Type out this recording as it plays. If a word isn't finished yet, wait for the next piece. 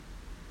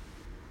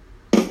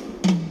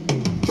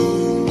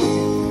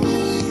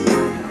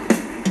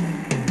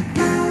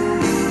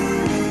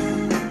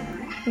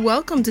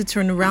Welcome to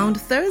Turnaround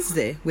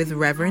Thursday with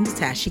Reverend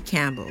Tashi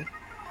Campbell.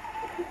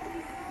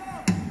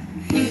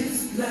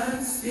 His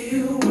blood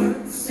still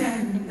works,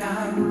 and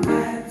I'm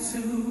glad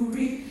to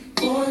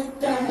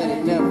report that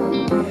it never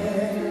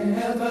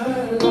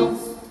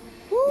lost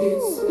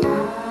its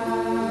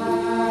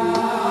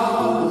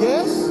power.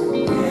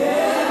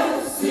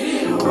 Yes,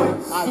 it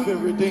works. I've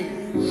been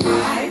redeemed.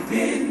 I've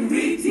been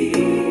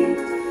redeemed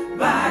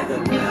by the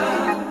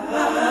blood of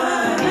the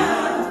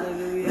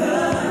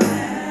Lamb.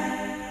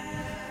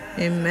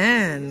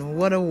 Amen.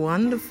 What a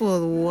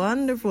wonderful,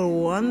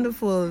 wonderful,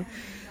 wonderful,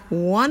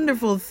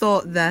 wonderful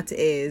thought that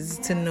is,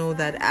 to know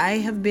that I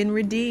have been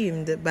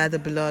redeemed by the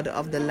blood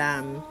of the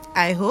Lamb.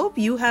 I hope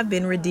you have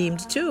been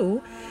redeemed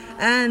too.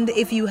 And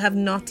if you have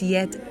not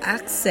yet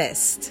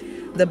accessed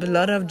the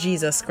blood of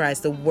Jesus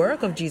Christ, the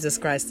work of Jesus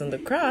Christ on the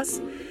cross,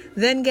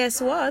 then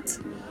guess what?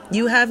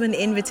 You have an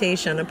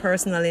invitation, a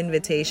personal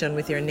invitation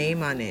with your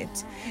name on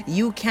it.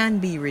 You can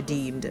be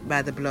redeemed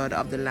by the blood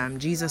of the Lamb.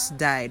 Jesus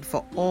died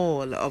for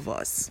all of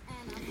us.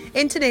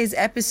 In today's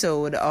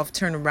episode of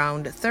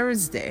Turnaround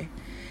Thursday,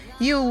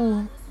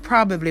 you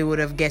probably would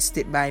have guessed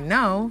it by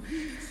now,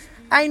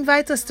 I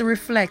invite us to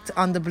reflect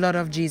on the blood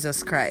of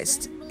Jesus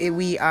Christ.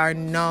 We are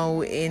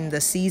now in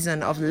the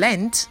season of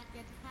Lent,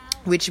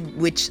 which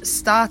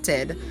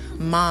started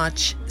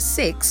March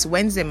 6,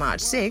 Wednesday,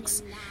 March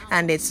 6,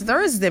 and it's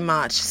Thursday,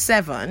 March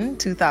 7,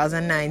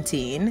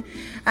 2019.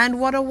 And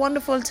what a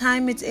wonderful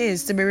time it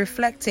is to be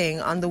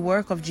reflecting on the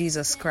work of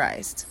Jesus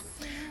Christ.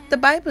 The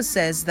Bible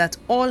says that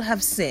all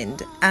have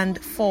sinned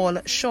and fall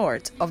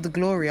short of the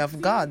glory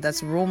of God.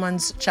 That's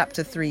Romans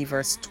chapter 3,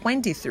 verse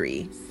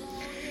 23.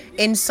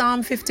 In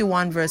Psalm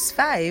 51 verse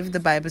 5, the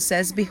Bible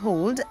says,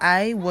 "Behold,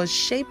 I was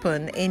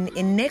shapen in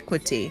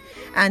iniquity,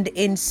 and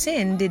in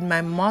sin did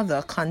my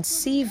mother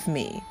conceive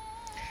me."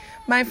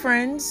 My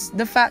friends,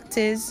 the fact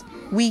is,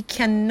 we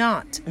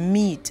cannot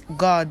meet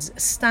God's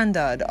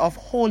standard of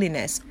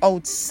holiness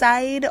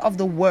outside of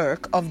the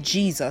work of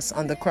Jesus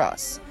on the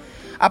cross.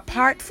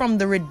 Apart from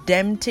the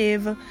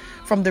redeeming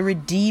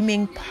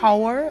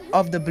power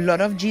of the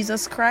blood of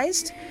Jesus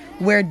Christ,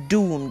 we're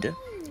doomed,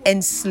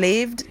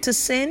 enslaved to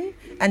sin,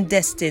 and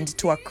destined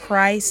to a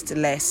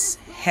Christless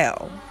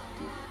hell.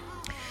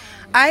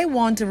 I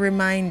want to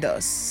remind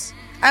us,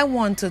 I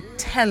want to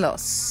tell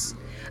us,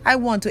 I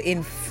want to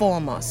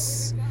inform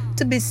us,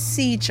 to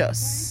beseech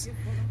us,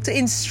 to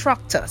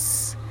instruct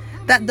us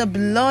that the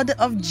blood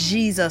of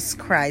Jesus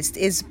Christ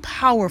is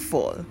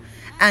powerful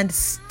and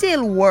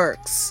still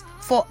works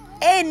for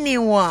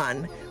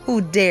anyone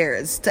who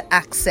dares to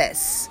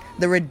access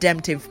the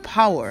redemptive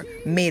power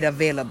made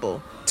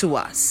available to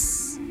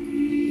us.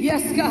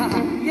 Yes, God.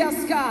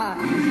 Yes, God.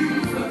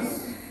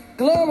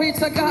 Glory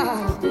to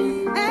God.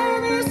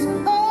 And it's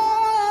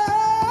all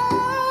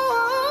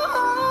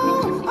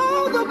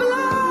the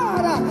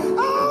blood,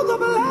 all the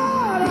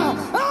blood,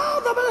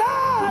 all the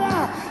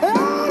blood,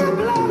 all the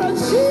blood of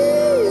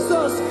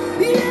Jesus.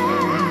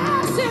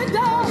 Yes, it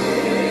does.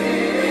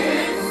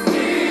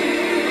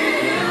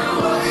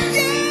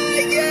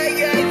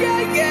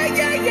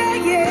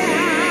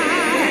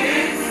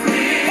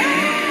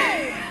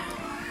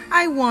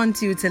 I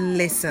want you to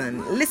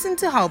listen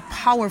to how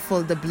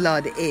powerful the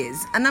blood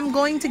is, and I'm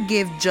going to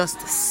give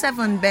just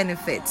 7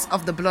 benefits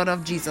of the blood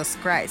of Jesus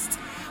Christ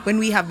when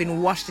we have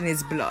been washed in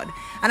his blood.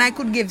 And I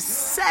could give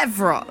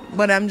several,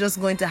 but I'm just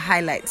going to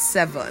highlight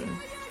 7.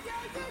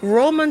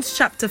 Romans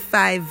chapter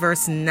 5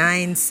 verse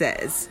 9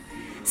 says,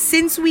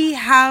 "Since we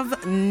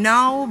have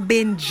now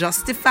been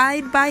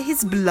justified by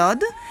his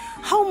blood,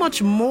 how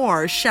much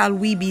more shall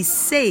we be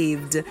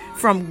saved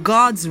from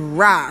God's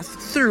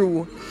wrath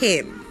through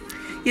him?"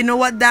 You know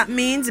what that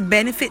means?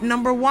 Benefit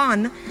number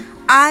 1,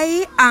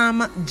 I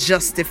am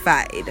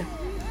justified.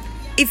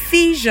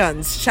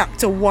 Ephesians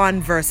chapter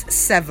 1 verse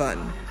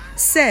 7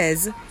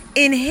 says,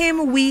 "In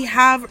him we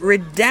have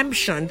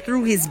redemption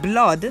through his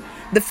blood,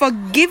 the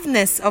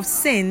forgiveness of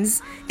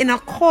sins in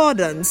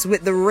accordance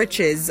with the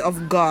riches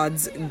of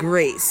God's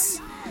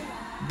grace."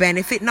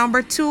 Benefit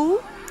number 2,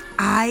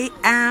 I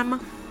am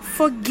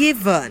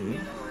forgiven.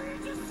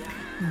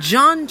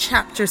 John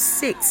chapter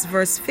 6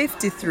 verse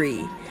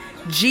 53,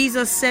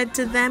 Jesus said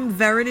to them,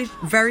 "Verily,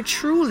 very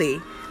truly,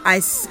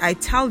 I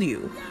tell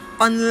you,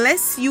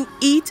 unless you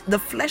eat the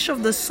flesh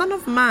of the Son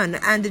of Man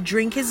and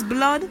drink his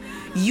blood,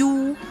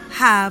 you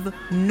have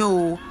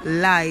no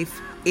life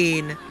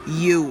in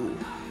you."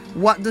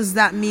 What does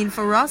that mean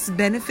for us?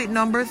 Benefit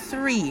number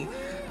 3,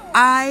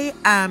 I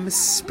am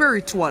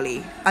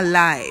spiritually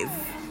alive.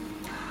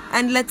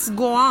 And let's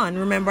go on.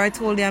 Remember, I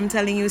told you I'm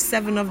telling you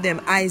 7 of them.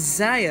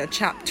 Isaiah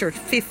chapter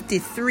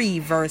 53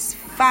 verse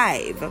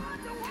 5.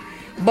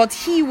 "But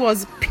he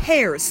was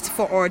pierced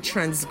for our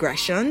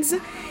transgressions,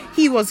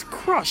 he was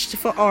crushed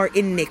for our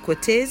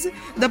iniquities.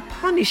 The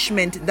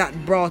punishment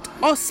that brought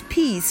us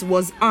peace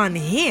was on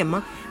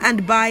him,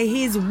 and by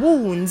his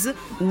wounds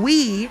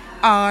we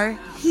are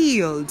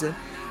healed."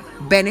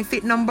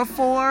 Benefit number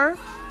 4,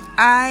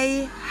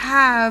 I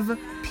have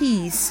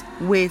peace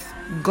with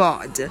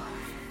God.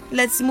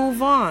 Let's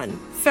move on.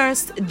 1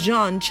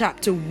 John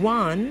chapter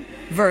 1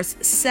 verse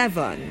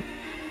 7.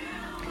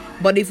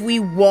 But if we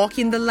walk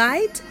in the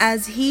light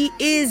as he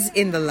is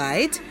in the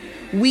light,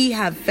 we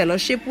have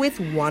fellowship with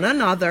one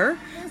another,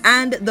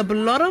 and the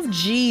blood of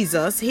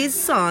Jesus, his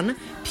Son,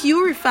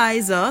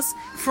 purifies us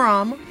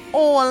from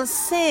all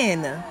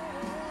sin.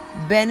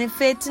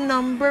 Benefit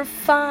number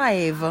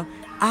 5.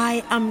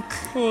 I am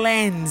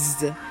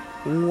cleansed.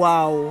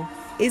 Wow.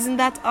 Isn't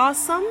that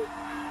awesome?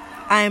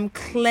 I am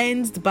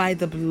cleansed by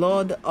the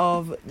blood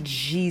of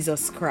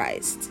Jesus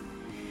Christ.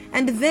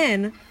 And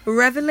then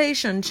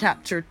Revelation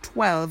chapter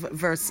 12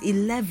 verse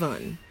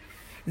 11.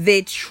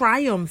 They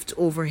triumphed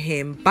over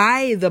him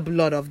by the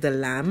blood of the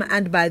Lamb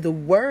and by the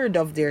word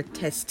of their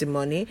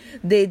testimony.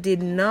 They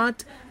did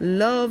not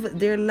love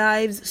their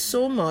lives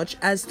so much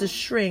as to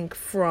shrink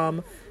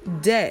from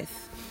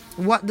death.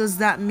 What does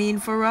that mean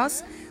for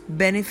us?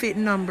 Benefit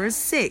number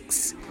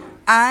 6.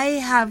 I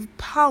have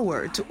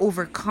power to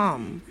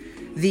overcome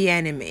the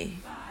enemy.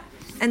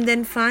 And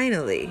then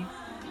finally,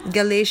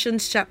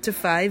 Galatians chapter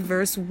 5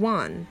 verse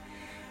 1.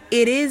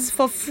 It is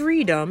for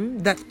freedom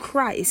that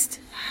Christ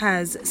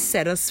has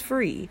set us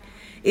free.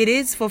 It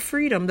is for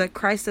freedom that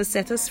Christ has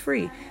set us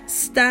free.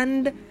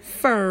 Stand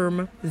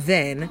firm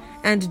then,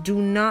 and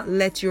do not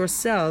let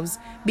yourselves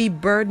be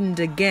burdened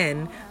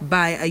again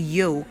by a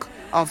yoke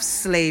of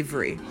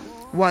slavery.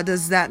 What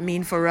does that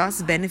mean for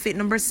us? Benefit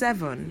number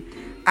 7.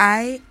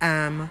 I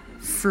am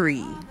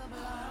free.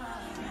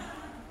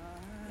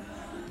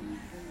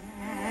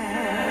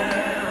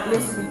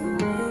 Listen,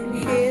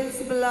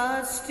 his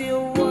blood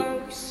still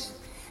works,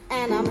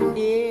 and I'm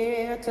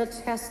here to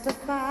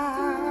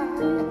testify.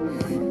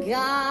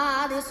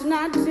 God is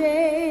not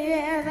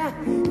dead,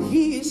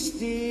 he is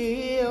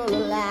still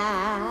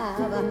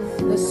alive.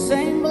 The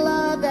same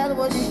blood that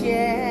was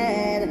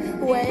shed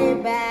way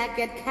back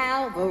at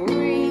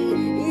Calvary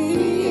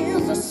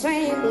is the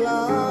same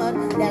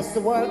blood that's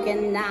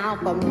working now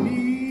for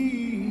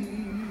me.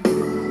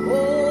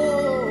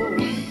 Oh,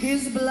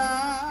 his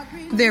blood.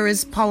 There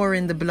is power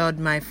in the blood,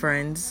 my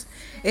friends.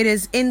 It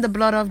is in the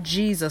blood of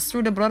Jesus.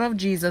 Through the blood of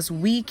Jesus,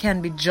 we can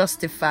be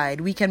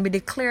justified. We can be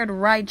declared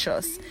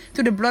righteous.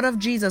 Through the blood of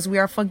Jesus, we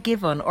are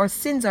forgiven. Our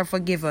sins are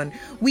forgiven.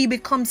 We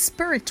become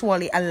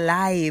spiritually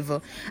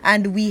alive,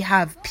 and we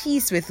have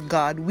peace with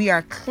God. We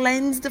are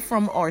cleansed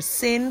from our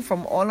sin,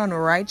 from all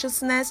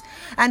unrighteousness,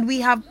 and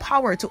we have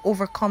power to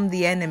overcome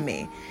the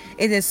enemy.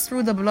 It is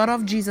through the blood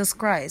of Jesus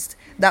Christ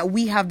that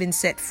we have been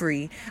set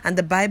free. And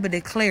the Bible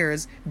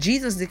declares,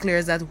 Jesus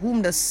declares that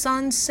whom the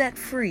Son set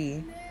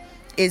free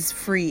is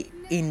free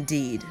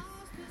indeed.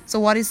 So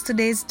what is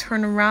today's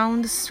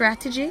turnaround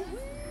strategy?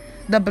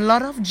 The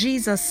blood of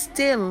Jesus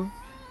still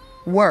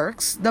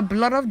works. The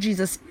blood of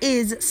Jesus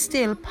is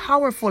still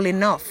powerful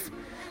enough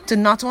to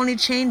not only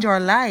change our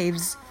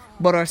lives,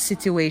 but our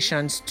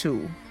situations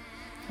too.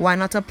 Why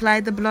not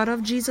apply the blood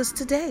of Jesus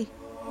today?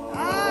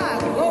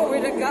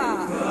 Glory to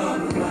God.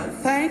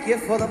 Thank you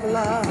for the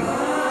blood.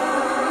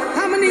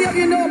 How many of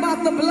you know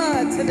about the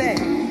blood today?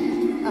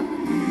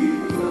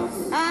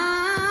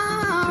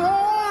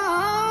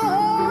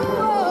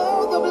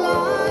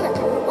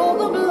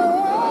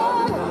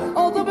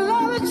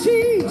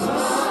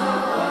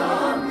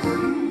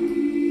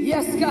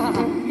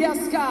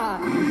 Yes,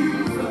 God.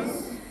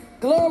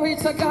 Glory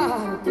to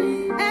God.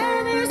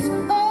 And it's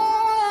all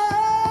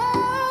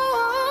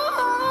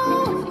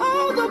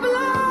the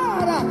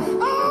blood,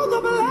 all the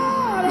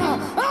blood,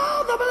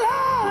 all the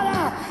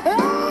blood,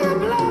 all the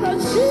blood of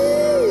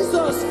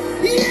Jesus.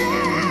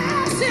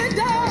 Yes, it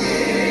does.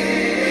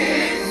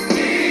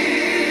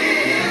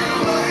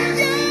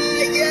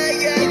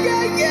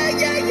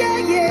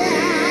 Yeah.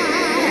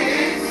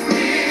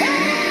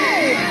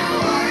 Hey!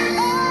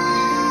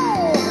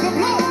 Oh, the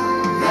blood.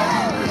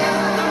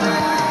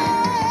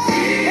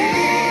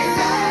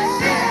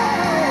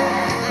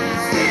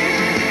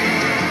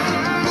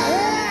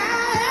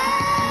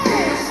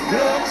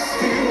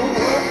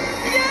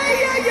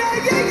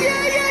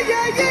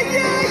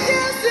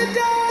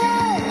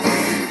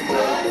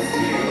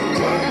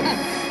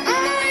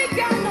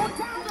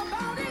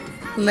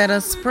 Let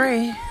us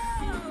pray.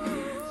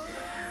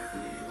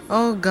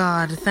 Oh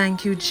God,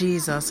 thank you,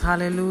 Jesus.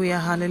 Hallelujah,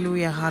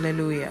 hallelujah,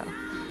 hallelujah.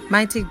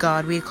 Mighty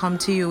God, we come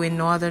to you in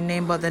no other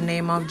name but the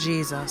name of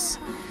Jesus.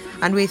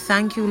 And we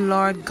thank you,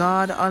 Lord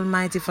God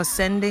Almighty, for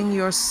sending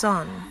your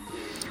Son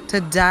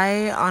to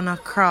die on a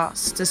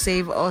cross to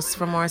save us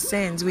from our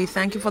sins. We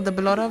thank you for the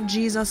blood of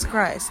Jesus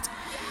Christ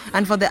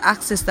and for the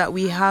access that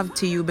we have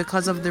to you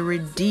because of the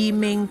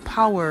redeeming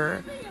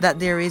power that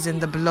there is in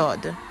the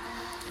blood.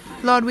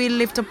 Lord, we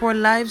lift up our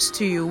lives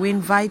to you. We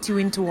invite you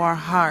into our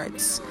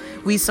hearts.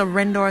 We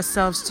surrender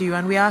ourselves to you,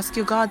 and we ask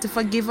you, God, to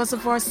forgive us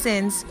of our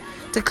sins,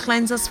 to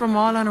cleanse us from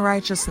all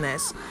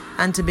unrighteousness,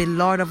 and to be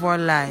Lord of our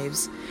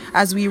lives.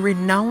 As we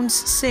renounce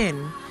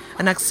sin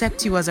and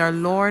accept you as our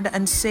Lord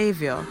and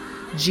Savior,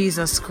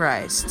 Jesus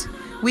Christ,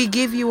 we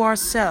give you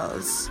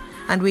ourselves,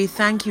 and we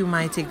thank you,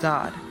 mighty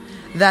God,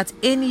 that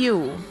in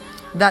you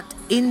that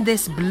in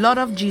this blood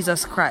of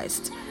Jesus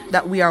Christ,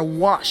 that we are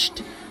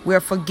washed, we are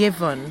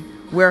forgiven,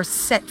 we are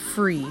set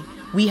free,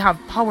 we have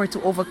power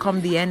to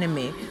overcome the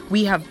enemy,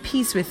 we have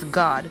peace with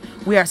God,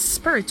 we are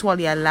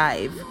spiritually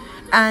alive,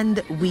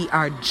 and we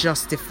are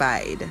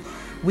justified.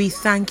 We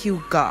thank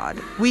you, God.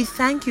 We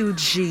thank you,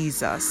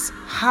 Jesus.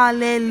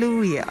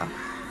 Hallelujah.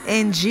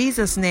 In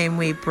Jesus' name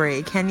we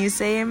pray. Can you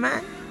say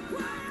amen?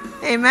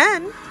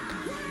 Amen.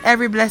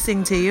 Every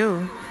blessing to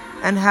you,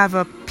 and have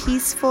a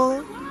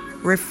peaceful,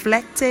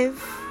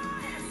 reflective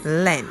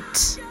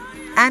Lent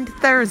and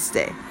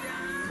Thursday.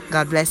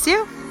 God bless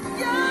you.